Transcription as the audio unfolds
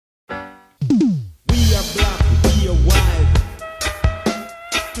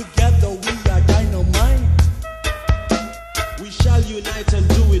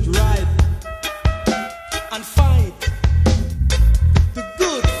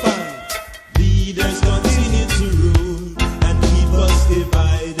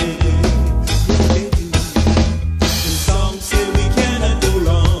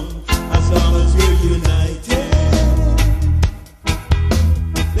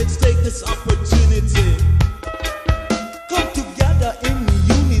this opportunity. Come together in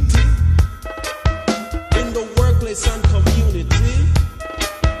unity, in the workplace and community,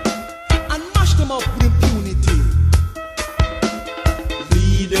 and mash them up with impunity.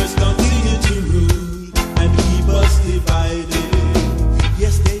 Leaders continue to rule and keep us divided.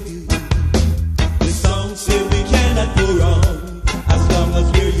 Yes, they do. The songs say we cannot go wrong as long as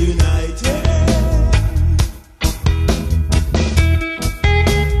we're united.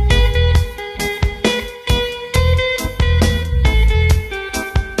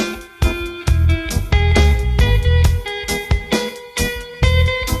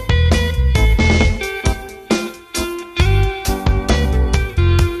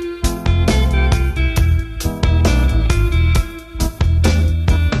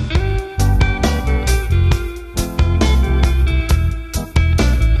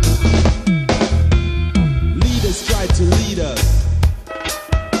 To lead us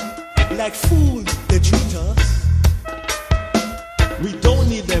like fools, they treat us. We don't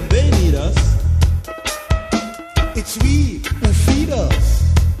need them, they need us. It's we who feed us.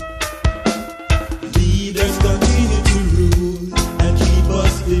 Leaders continue to rule and keep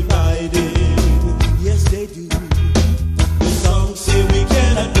us divided. Yes, they do. The songs say we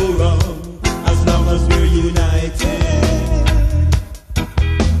cannot go wrong as long as we're united.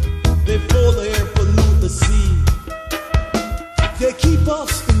 They flow the air, pollute the sea. They keep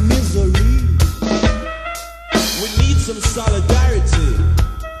us in misery. We need some solidarity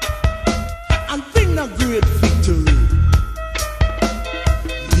and bring a great victory.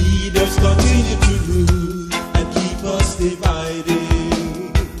 Leaders continue to rule and keep us divided.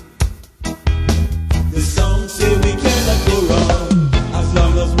 The songs say we cannot go wrong as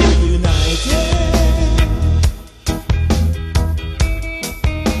long as we're united.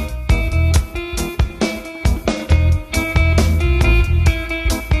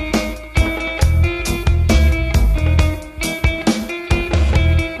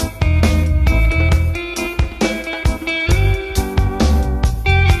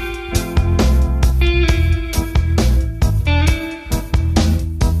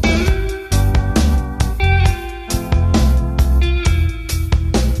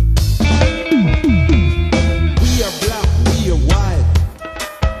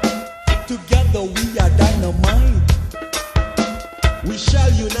 Together we are dynamite. We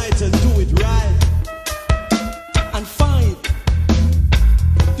shall unite and do it right.